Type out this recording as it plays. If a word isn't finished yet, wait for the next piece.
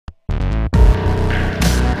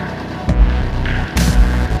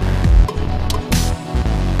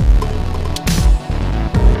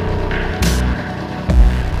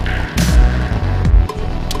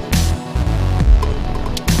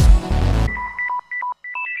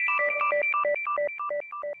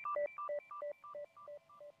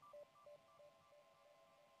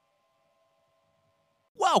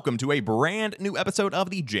welcome to a brand new episode of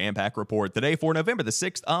the Jampack Report today for November the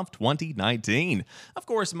 6th of 2019. Of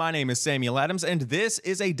course, my name is Samuel Adams, and this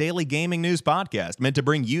is a daily gaming news podcast meant to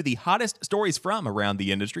bring you the hottest stories from around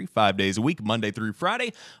the industry 5 days a week, Monday through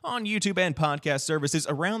Friday, on YouTube and podcast services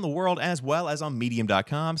around the world, as well as on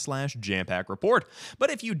medium.com/JampackReport.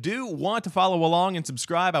 But if you do want to follow along and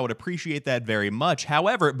subscribe, I would appreciate that very much.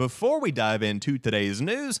 However, before we dive into today's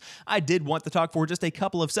news, I did want to talk for just a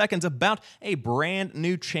couple of seconds about a brand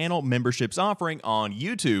new channel memberships offering on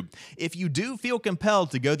YouTube. If you do feel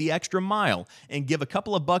compelled to go the extra mile and give a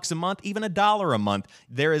couple of bucks a month, even $1 a month,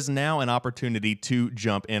 there is now an opportunity to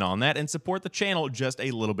jump in on that and support the channel just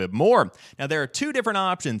a little bit more. Now, there are two different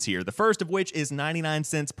options here. The first of which is 99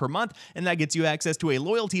 cents per month, and that gets you access to a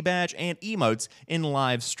loyalty badge and emotes in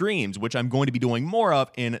live streams, which I'm going to be doing more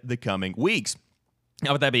of in the coming weeks.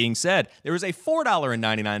 Now, with that being said, there is a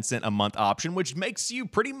 $4.99 a month option, which makes you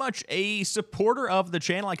pretty much a supporter of the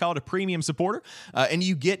channel. I call it a premium supporter, and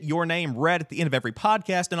you get your name read at the end of every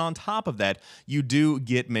podcast, and on top of that, you do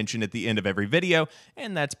get mentioned at the end of every video,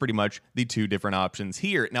 and that's pretty much the two different options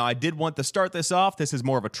here. Now, I did want to start this off. This is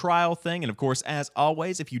more of a trial thing, and of course, as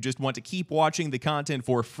always, if you just want to keep watching the content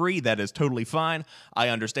for free, that is totally fine. I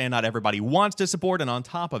understand not everybody wants to support, and on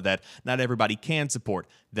top of that, not everybody can support.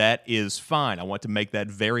 That is fine. I want to make that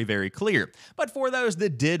very, very clear. But for those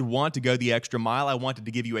that did want to go the extra mile, I wanted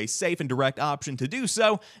to give you a safe and direct option to do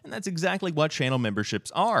so, and that's exactly what channel memberships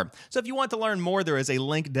are. So if you want to learn more, there is a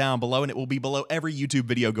link down below, and it will be below every YouTube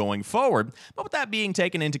video going forward. But with that being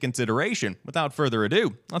taken into consideration, without further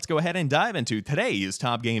ado, let's go ahead and dive into today's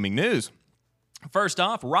top gaming news. First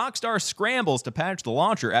off, Rockstar scrambles to patch the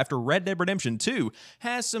launcher after Red Dead Redemption 2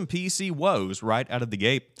 has some PC woes right out of the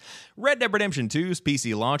gate. Red Dead Redemption 2's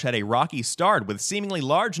PC launch had a rocky start with seemingly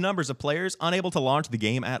large numbers of players unable to launch the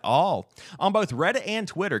game at all. On both Reddit and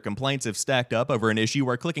Twitter, complaints have stacked up over an issue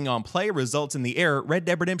where clicking on play results in the error Red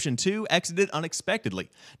Dead Redemption 2 exited unexpectedly.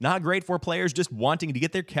 Not great for players just wanting to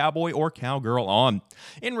get their cowboy or cowgirl on.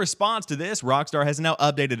 In response to this, Rockstar has now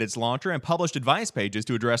updated its launcher and published advice pages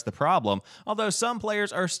to address the problem, although some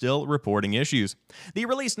players are still reporting issues. The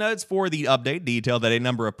release notes for the update detail that a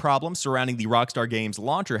number of problems surrounding the Rockstar game's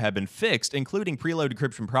launcher have been fixed, including preload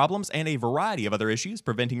decryption problems and a variety of other issues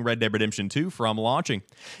preventing Red Dead Redemption 2 from launching.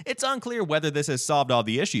 It's unclear whether this has solved all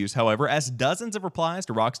the issues, however, as dozens of replies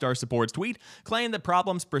to Rockstar support's tweet claim that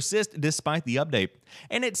problems persist despite the update.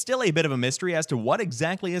 And it's still a bit of a mystery as to what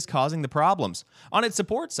exactly is causing the problems. On its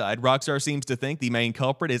support side, Rockstar seems to think the main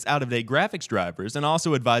culprit is out-of-date graphics drivers and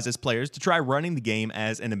also advises players to try running the game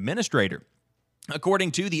as an administrator. According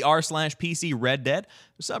to the r/PC Red Dead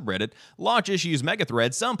subreddit launch issues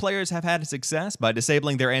megathread, some players have had success by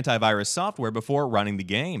disabling their antivirus software before running the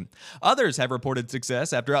game. Others have reported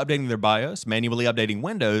success after updating their BIOS, manually updating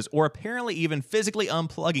Windows, or apparently even physically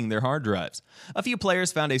unplugging their hard drives. A few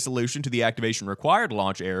players found a solution to the activation required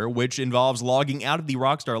launch error, which involves logging out of the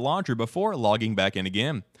Rockstar launcher before logging back in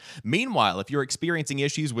again. Meanwhile, if you're experiencing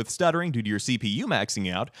issues with stuttering due to your CPU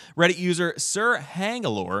maxing out, Reddit user Sir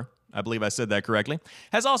Hangalore, I believe I said that correctly,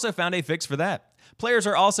 has also found a fix for that. Players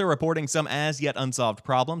are also reporting some as-yet unsolved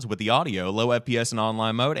problems with the audio, low FPS in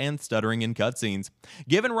online mode, and stuttering in cutscenes.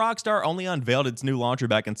 Given Rockstar only unveiled its new launcher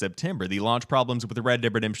back in September, the launch problems with Red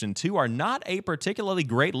Dead Redemption 2 are not a particularly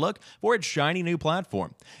great look for its shiny new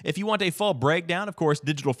platform. If you want a full breakdown, of course,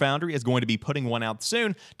 Digital Foundry is going to be putting one out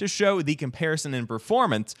soon to show the comparison in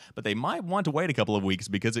performance, but they might want to wait a couple of weeks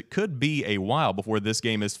because it could be a while before this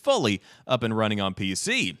game is fully up and running on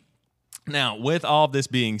PC. Now, with all of this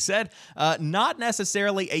being said, not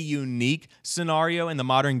necessarily a unique scenario in the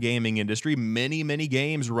modern gaming industry. Many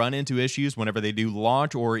games run into issues whenever they do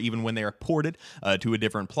launch or even when they are ported to a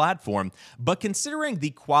different platform. But considering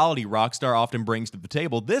the quality Rockstar often brings to the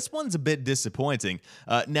table, this one's a bit disappointing.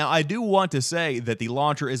 Now, I do want to say that the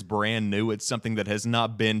launcher is brand new. It's something that has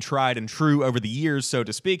not been tried and true over the years, so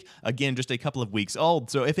to speak. Again, just a couple of weeks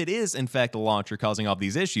old. So if it is, in fact, a launcher causing all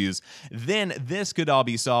these issues, then this could all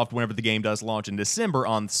be solved whenever the game does launch in December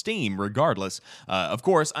on Steam, regardless. Of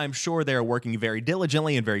course, I'm sure they're working very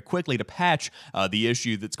diligently and very quickly to patch the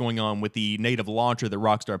issue that's going on with the native launcher that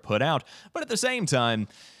Rockstar put out, but at the same time,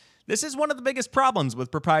 this is one of the biggest problems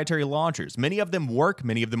with proprietary launchers. Many of them work,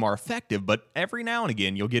 many of them are effective, but every now and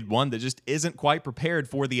again you'll get one that just isn't quite prepared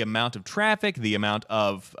for the amount of traffic, the amount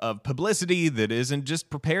of publicity that isn't just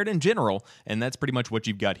prepared in general, and that's pretty much what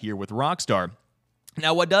you've got here with Rockstar.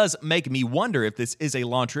 Now, what does make me wonder if this is a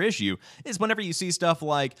launcher issue is whenever you see stuff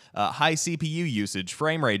like high CPU usage,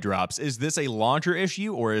 frame rate drops. Is this a launcher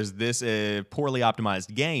issue or is this a poorly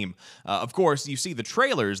optimized game? Of course, you see the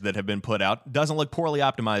trailers that have been put out. Doesn't look poorly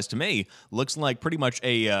optimized to me. Looks like pretty much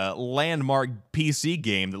a landmark PC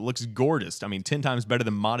game that looks gorgeous. I mean, 10 times better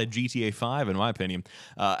than modded GTA 5 in my opinion.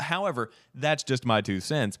 However, that's just my 2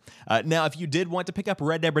 cents. Now, if you did want to pick up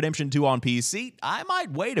Red Dead Redemption 2 on PC, I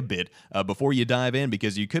might wait a bit before you dive in,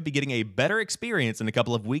 because you could be getting a better experience in a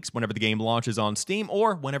couple of weeks whenever the game launches on Steam,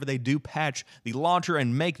 or whenever they do patch the launcher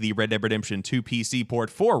and make the Red Dead Redemption 2 PC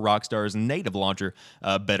port for Rockstar's native launcher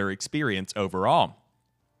a better experience overall.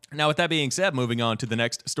 Now, with that being said, moving on to the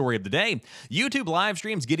next story of the day, YouTube live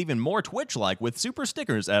streams get even more Twitch-like with super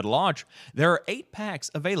stickers at launch. There are 8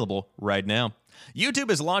 packs available right now. YouTube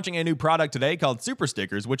is launching a new product today called Super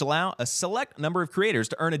Stickers, which allow a select number of creators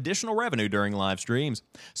to earn additional revenue during live streams.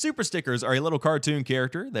 Super Stickers are a little cartoon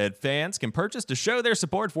character that fans can purchase to show their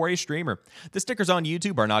support for a streamer. The stickers on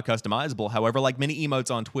YouTube are not customizable, however, like many emotes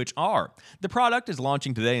on Twitch are. The product is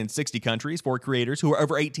launching today in 60 countries for creators who are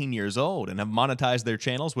over 18 years old and have monetized their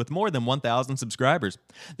channels with more than 1,000 subscribers.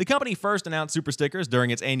 The company first announced Super Stickers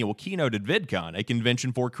during its annual keynote at VidCon, a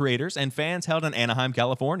convention for creators and fans held in Anaheim,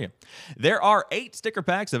 California. There are 8 sticker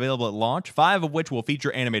packs available at launch, 5 of which will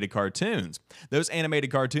feature animated cartoons. Those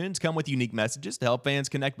animated cartoons come with unique messages to help fans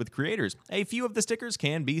connect with creators. A few of the stickers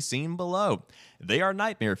can be seen below. They are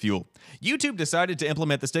nightmare fuel. YouTube decided to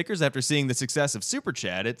implement the stickers after seeing the success of Super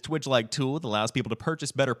Chat, its Twitch-like tool that allows people to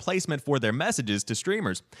purchase better placement for their messages to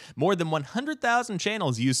streamers. More than 100,000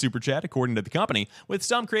 channels use Super Chat, according to the company, with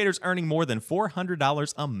some creators earning more than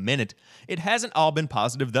 $400 a minute. It hasn't all been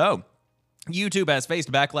positive, though. YouTube has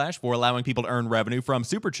faced backlash for allowing people to earn revenue from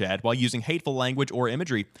Super Chat while using hateful language or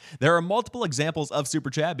imagery. There are multiple examples of Super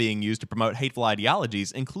Chat being used to promote hateful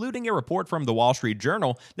ideologies, including a report from the Wall Street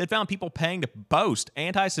Journal that found people paying to post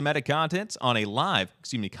anti-Semitic comments on a live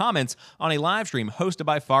stream hosted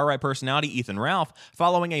by far-right personality Ethan Ralph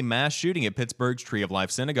following a mass shooting at Pittsburgh's Tree of Life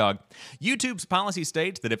Synagogue. YouTube's policy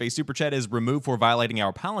states that if a Super Chat is removed for violating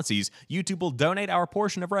our policies, YouTube will donate our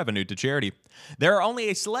portion of revenue to charity. There are only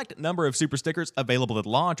a select number of Super Stickers available at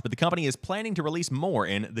launch, but the company is planning to release more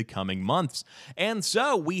in the coming months. And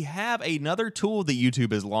so we have another tool that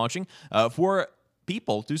YouTube is launching for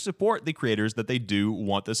people to support the creators that they do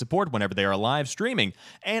want to support whenever they are live streaming.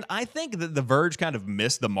 And I think that The Verge kind of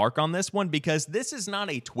missed the mark on this one, because this is not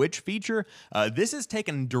a Twitch feature. This is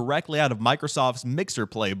taken directly out of Microsoft's Mixer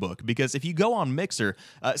playbook, because if you go on Mixer,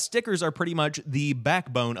 stickers are pretty much the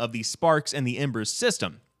backbone of the Sparks and the Embers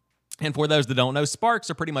system. And for those that don't know, Sparks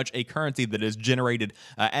are pretty much a currency that is generated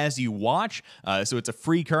as you watch, so it's a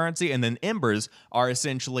free currency, and then Embers are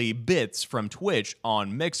essentially bits from Twitch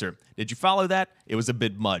on Mixer. Did you follow that? It was a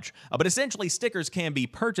bit much. But essentially, stickers can be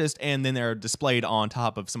purchased, and then they're displayed on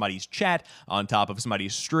top of somebody's chat, on top of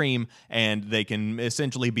somebody's stream, and they can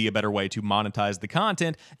essentially be a better way to monetize the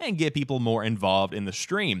content and get people more involved in the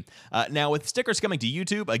stream. Now, with stickers coming to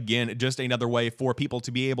YouTube, again, just another way for people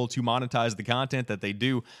to be able to monetize the content that they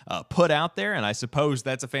do put out there, and I suppose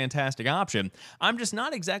that's a fantastic option. I'm just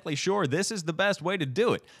not exactly sure this is the best way to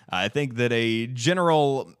do it. I think that a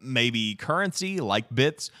general, maybe currency like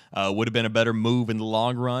bits would have been a better move in the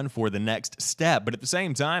long run for the next step, but at the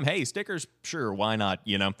same time, hey, stickers, sure, why not,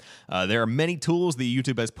 you know? There are many tools that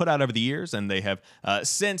YouTube has put out over the years, and they have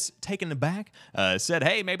since taken it back, said,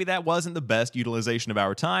 hey, maybe that wasn't the best utilization of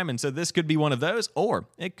our time, and so this could be one of those, or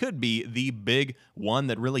it could be the big one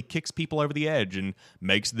that really kicks people over the edge and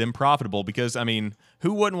makes them profitable, because, I mean,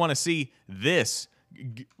 who wouldn't want to see this?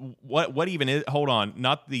 What even is, hold on,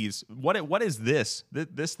 not these, what is this?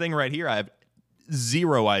 This thing right here, I have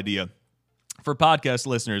zero idea. For podcast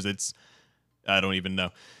listeners, it's, I don't even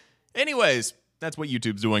know. Anyways, that's what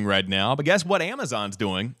YouTube's doing right now, but guess what Amazon's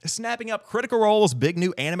doing? Snapping up Critical Role's big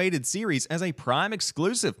new animated series as a Prime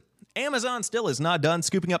exclusive. Amazon still is not done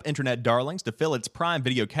scooping up internet darlings to fill its Prime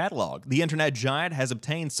Video catalog. The internet giant has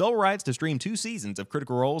obtained sole rights to stream 2 seasons of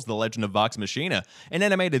Critical Role's The Legend of Vox Machina, an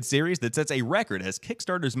animated series that sets a record as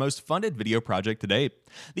Kickstarter's most funded video project to date.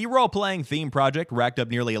 The role-playing theme project racked up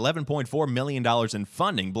nearly $11.4 million in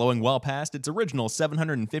funding, blowing well past its original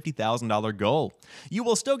 $750,000 goal. You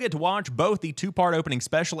will still get to watch both the 2-part opening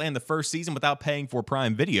special and the first season without paying for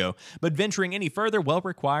Prime Video, but venturing any further will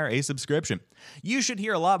require a subscription. You should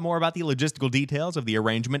hear a lot more about the logistical details of the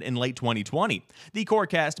arrangement in late 2020. The core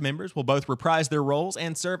cast members will both reprise their roles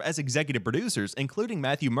and serve as executive producers, including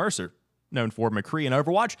Matthew Mercer, known for McCree in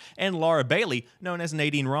Overwatch, and Laura Bailey, known as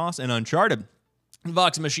Nadine Ross in Uncharted.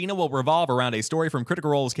 Vox Machina will revolve around a story from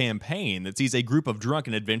Critical Role's campaign that sees a group of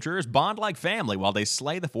drunken adventurers bond like family while they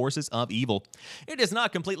slay the forces of evil. It is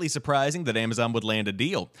not completely surprising that Amazon would land a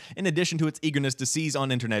deal. In addition to its eagerness to seize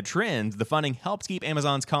on internet trends, the funding helps keep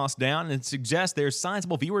Amazon's costs down and suggests there's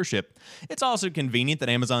sizable viewership. It's also convenient that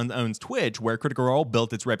Amazon owns Twitch, where Critical Role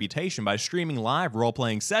built its reputation by streaming live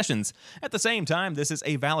role-playing sessions. At the same time, this is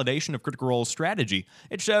a validation of Critical Role's strategy.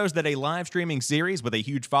 It shows that a live streaming series with a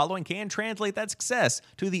huge following can translate that success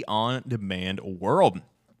to the on-demand world.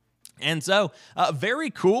 And so, very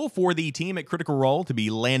cool for the team at Critical Role to be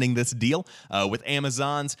landing this deal with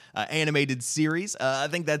Amazon's animated series. I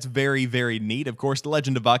think that's very, very neat. Of course, The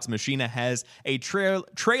Legend of Vox Machina has a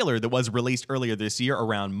trailer that was released earlier this year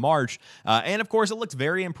around March. And of course, it looks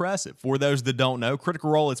very impressive. For those that don't know, Critical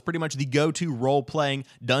Role is pretty much the go-to role-playing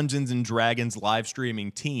Dungeons & Dragons live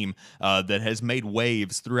streaming team that has made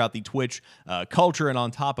waves throughout the Twitch culture, and on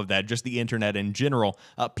top of that, just the internet in general.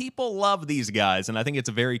 People love these guys, and I think it's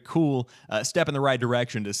a very cool step in the right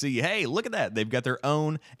direction to see, hey, look at that. They've got their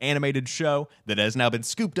own animated show that has now been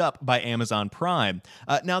scooped up by Amazon Prime.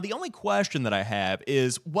 Now, the only question that I have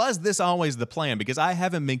is, was this always the plan? Because I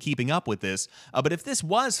haven't been keeping up with this, but if this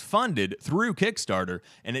was funded through Kickstarter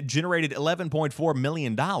and it generated $11.4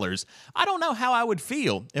 million, I don't know how I would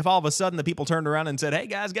feel if all of a sudden the people turned around and said, hey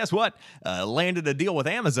guys, guess what? Landed a deal with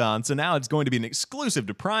Amazon, so now it's going to be an exclusive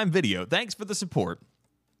to Prime Video. Thanks for the support.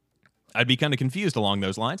 I'd be kind of confused along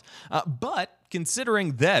those lines. But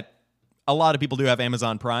considering that a lot of people do have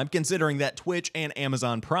Amazon Prime, considering that Twitch and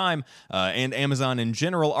Amazon Prime and Amazon in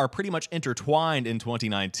general are pretty much intertwined in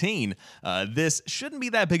 2019, this shouldn't be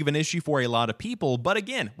that big of an issue for a lot of people. But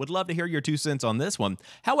again, would love to hear your 2 cents on this one.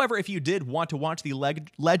 However, if you did want to watch the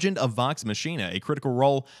Legend of Vox Machina, a Critical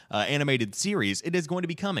Role animated series, it is going to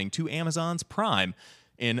be coming to Amazon's Prime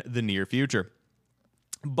in the near future.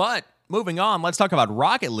 But moving on, let's talk about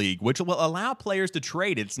Rocket League, which will allow players to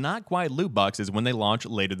trade its not-quite loot boxes when they launch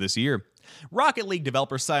later this year. Rocket League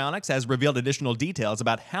developer Psyonix has revealed additional details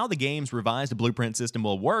about how the game's revised blueprint system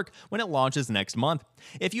will work when it launches next month.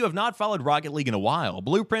 If you have not followed Rocket League in a while,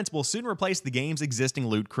 blueprints will soon replace the game's existing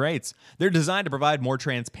loot crates. They're designed to provide more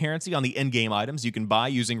transparency on the in-game items you can buy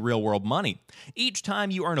using real-world money. Each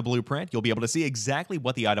time you earn a blueprint, you'll be able to see exactly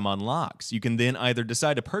what the item unlocks. You can then either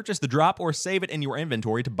decide to purchase the drop or save it in your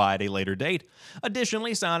inventory to buy at a later date.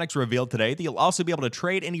 Additionally, Psyonix revealed today that you'll also be able to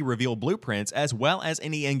trade any revealed blueprints as well as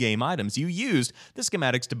any in-game items you used the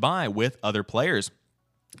schematics to buy with other players.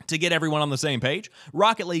 To get everyone on the same page,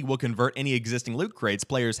 Rocket League will convert any existing loot crates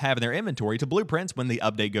players have in their inventory to blueprints when the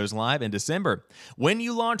update goes live in December. When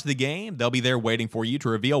you launch the game, they'll be there waiting for you to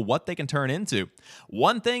reveal what they can turn into.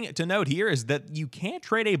 One thing to note here is that you can't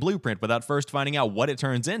trade a blueprint without first finding out what it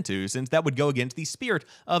turns into, since that would go against the spirit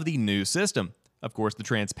of the new system. Of course, the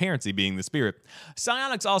transparency being the spirit.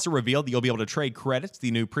 Psyonix also revealed that you'll be able to trade credits, the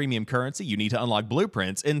new premium currency you need to unlock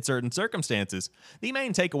blueprints in certain circumstances. The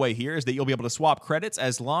main takeaway here is that you'll be able to swap credits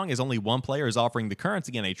as long as only one player is offering the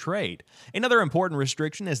currency in a trade. Another important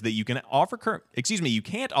restriction is that you can't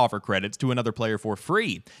offer credits to another player for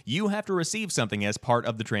free. You have to receive something as part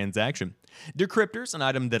of the transaction. Decryptors, an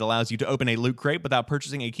item that allows you to open a loot crate without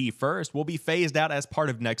purchasing a key first, will be phased out as part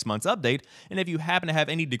of next month's update, and if you happen to have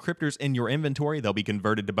any decryptors in your inventory, they'll be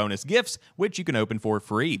converted to bonus gifts, which you can open for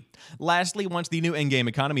free. Lastly, once the new in-game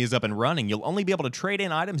economy is up and running, you'll only be able to trade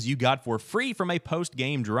in items you got for free from a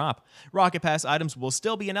post-game drop. Rocket Pass items will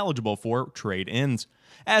still be ineligible for trade-ins.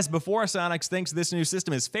 As before, Psyonix thinks this new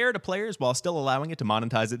system is fair to players while still allowing it to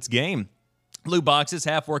monetize its game. Loot boxes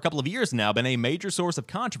have for a couple of years now been a major source of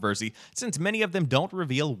controversy since many of them don't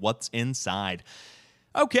reveal what's inside.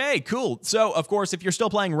 Okay, cool. So, of course, if you're still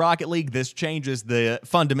playing Rocket League, this changes the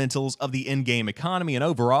fundamentals of the in-game economy, and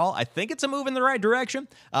overall, I think it's a move in the right direction.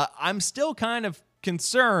 I'm still kind of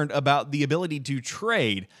concerned about the ability to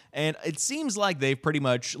trade, and it seems like they've pretty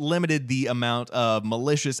much limited the amount of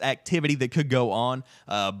malicious activity that could go on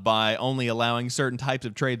by only allowing certain types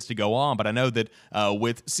of trades to go on. But I know that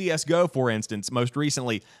with CSGO, for instance, most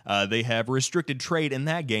recently, they have restricted trade in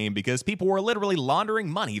that game because people were literally laundering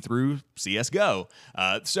money through CSGO.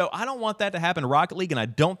 So I don't want that to happen to Rocket League, and I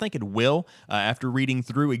don't think it will after reading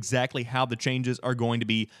through exactly how the changes are going to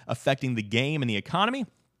be affecting the game and the economy.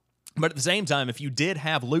 But at the same time, if you did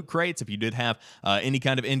have loot crates, if you did have any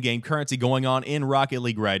kind of in-game currency going on in Rocket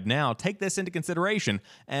League right now, take this into consideration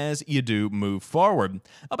as you do move forward.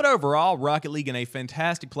 But overall, Rocket League in a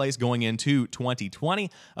fantastic place going into 2020.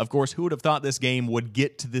 Of course, who would have thought this game would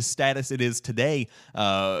get to the status it is today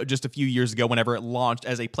just a few years ago whenever it launched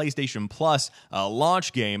as a PlayStation Plus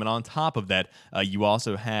launch game. And on top of that, you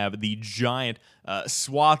also have the giant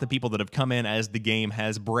swath of people that have come in as the game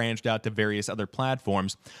has branched out to various other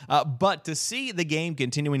platforms. But to see the game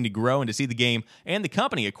continuing to grow and to see the game and the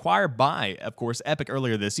company acquired by, of course, Epic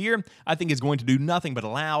earlier this year, I think is going to do nothing but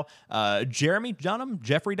allow Jeffrey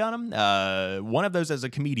Dunham, one of those as a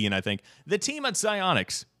comedian, I think, the team at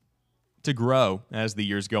Psyonix to grow as the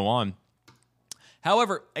years go on.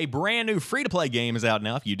 However, a brand new free-to-play game is out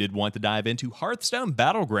now if you did want to dive into Hearthstone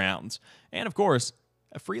Battlegrounds. And of course,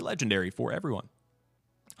 a free legendary for everyone.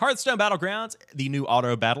 Hearthstone Battlegrounds, the new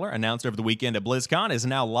auto battler announced over the weekend at BlizzCon, is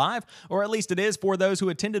now live, or at least it is for those who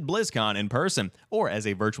attended BlizzCon in person, or as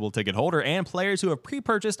a virtual ticket holder, and players who have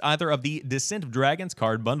pre-purchased either of the Descent of Dragons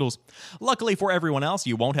card bundles. Luckily for everyone else,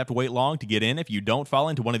 you won't have to wait long to get in if you don't fall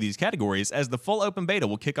into one of these categories, as the full open beta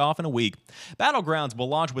will kick off in a week. Battlegrounds will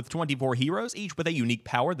launch with 24 heroes, each with a unique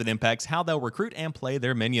power that impacts how they'll recruit and play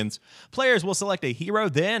their minions. Players will select a hero,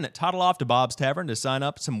 then toddle off to Bob's Tavern to sign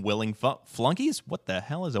up some willing flunkies. What the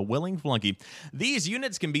hell is a willing flunky? These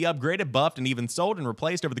units can be upgraded, buffed, and even sold and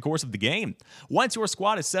replaced over the course of the game. Once your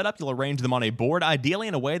squad is set up, you'll arrange them on a board, ideally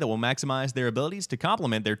in a way that will maximize their abilities to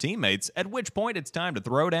complement their teammates, at which point it's time to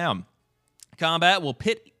throw down. Combat will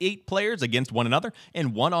pit 8 players against one another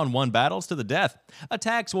in one-on-one battles to the death.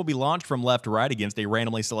 Attacks will be launched from left to right against a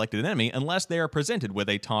randomly selected enemy unless they are presented with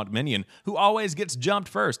a taunt minion, who always gets jumped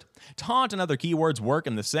first. Taunt and other keywords work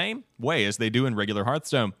in the same way as they do in regular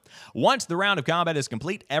Hearthstone. Once the round of combat is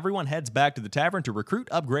complete, everyone heads back to the tavern to recruit,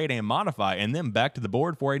 upgrade, and modify, and then back to the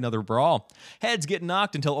board for another brawl. Heads get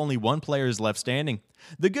knocked until only one player is left standing.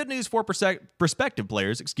 The good news for prospective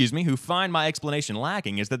players, who find my explanation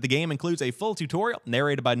lacking, is that the game includes a full tutorial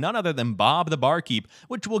narrated by none other than Bob the Barkeep,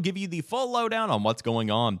 which will give you the full lowdown on what's going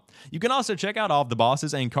on. You can also check out all of the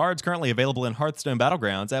bosses and cards currently available in Hearthstone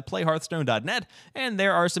Battlegrounds at playhearthstone.net, and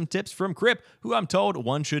there are some tips from Crip, who I'm told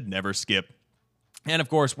one should never skip. And of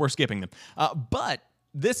course, we're skipping them. But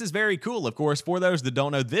this is very cool, of course. For those that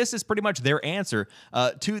don't know, this is pretty much their answer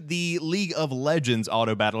to the League of Legends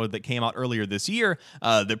auto battler that came out earlier this year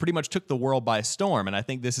that pretty much took the world by storm. And I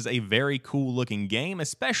think this is a very cool looking game,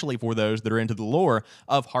 especially for those that are into the lore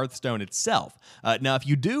of Hearthstone itself. Now, if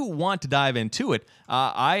you do want to dive into it,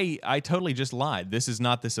 I totally just lied. This is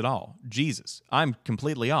not this at all. Jesus, I'm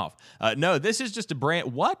completely off. No, this is just a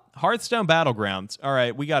brand. What? Hearthstone Battlegrounds. All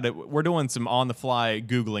right, we got it. We're doing some on the fly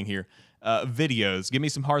Googling here. Videos. Give me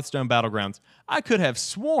some Hearthstone Battlegrounds. I could have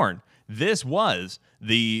sworn this was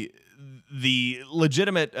the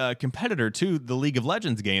legitimate competitor to the League of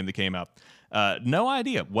Legends game that came out. No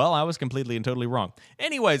idea. Well, I was completely and totally wrong.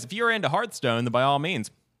 Anyways, if you're into Hearthstone, then by all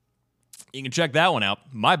means, you can check that one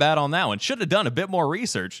out. My bad on that one. Should have done a bit more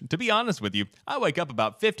research. To be honest with you, I wake up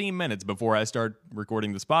about 15 minutes before I start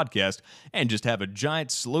recording this podcast and just have a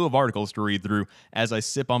giant slew of articles to read through as I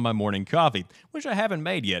sip on my morning coffee, which I haven't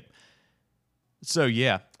made yet. So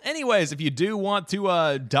yeah. Anyways, if you do want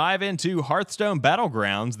to dive into Hearthstone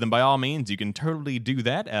Battlegrounds, then by all means, you can totally do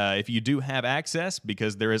that if you do have access,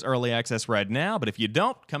 because there is early access right now. But if you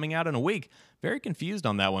don't, coming out in a week, very confused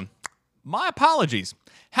on that one. My apologies.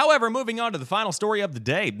 However, moving on to the final story of the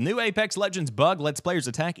day, new Apex Legends bug lets players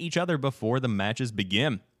attack each other before the matches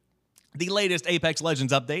begin. The latest Apex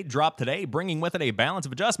Legends update dropped today, bringing with it a balance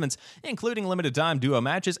of adjustments, including limited time duo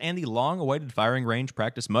matches and the long-awaited firing range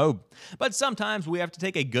practice mode. But sometimes we have to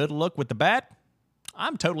take a good look with the bat.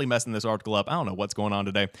 I'm totally messing this article up. I don't know what's going on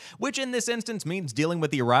today. Which in this instance means dealing with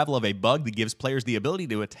the arrival of a bug that gives players the ability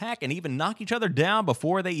to attack and even knock each other down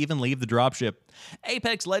before they even leave the dropship.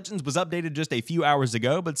 Apex Legends was updated just a few hours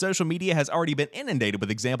ago, but social media has already been inundated with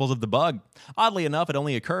examples of the bug. Oddly enough, it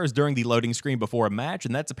only occurs during the loading screen before a match,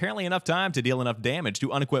 and that's apparently enough time to deal enough damage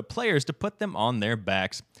to unequipped players to put them on their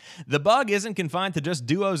backs. The bug isn't confined to just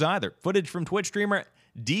duos either. Footage from Twitch streamer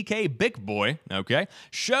DK Big Boy,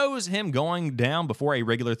 shows him going down before a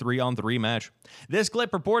regular 3-on-3 match. This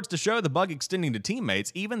clip purports to show the bug extending to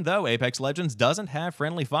teammates, even though Apex Legends doesn't have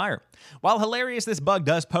friendly fire. While hilarious, this bug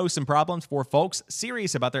does pose some problems for folks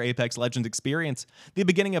serious about their Apex Legends experience. The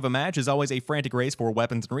beginning of a match is always a frantic race for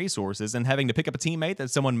weapons and resources, and having to pick up a teammate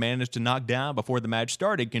that someone managed to knock down before the match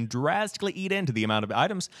started can drastically eat into the amount of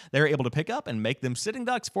items they're able to pick up and make them sitting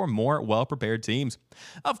ducks for more well-prepared teams.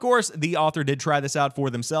 Of course, the author did try this out for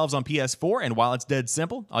themselves on PS4, and while it's dead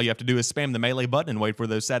simple, all you have to do is spam the melee button and wait for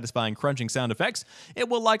those satisfying crunching sound effects. It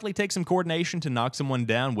will likely take some coordination to knock someone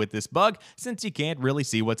down with this bug, since you can't really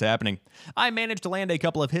see what's happening. I managed to land a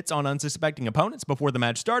couple of hits on unsuspecting opponents before the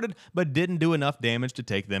match started, but didn't do enough damage to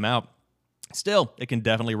take them out. Still, it can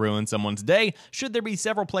definitely ruin someone's day should there be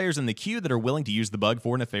several players in the queue that are willing to use the bug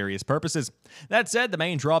for nefarious purposes. That said, the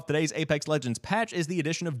main draw of today's Apex Legends patch is the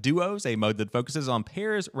addition of duos, a mode that focuses on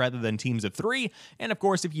pairs rather than teams of 3, and of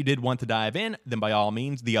course if you did want to dive in, then by all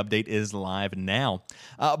means the update is live now.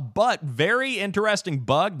 But very interesting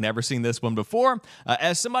bug, never seen this one before.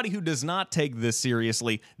 As somebody who does not take this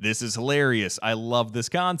seriously, this is hilarious. I love this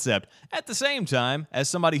concept. At the same time, as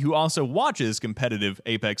somebody who also watches competitive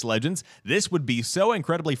Apex Legends, this would be so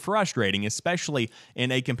incredibly frustrating, especially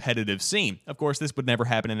in a competitive scene. Of course, this would never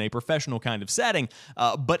happen in a professional kind of setting,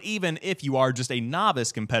 but even if you are just a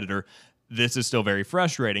novice competitor, this is still very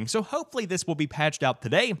frustrating. So hopefully this will be patched out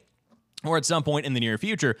today or at some point in the near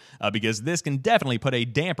future, because this can definitely put a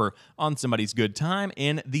damper on somebody's good time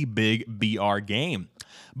in the big BR game.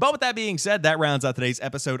 But with that being said, that rounds out today's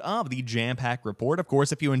episode of the Jampack Report. Of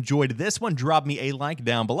course, if you enjoyed this one, drop me a like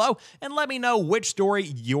down below and let me know which story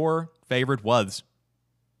your favorite was.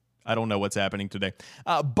 I don't know what's happening today.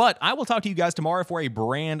 But I will talk to you guys tomorrow for a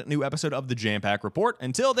brand new episode of the Jampack Report.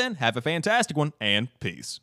 Until then, have a fantastic one, and peace.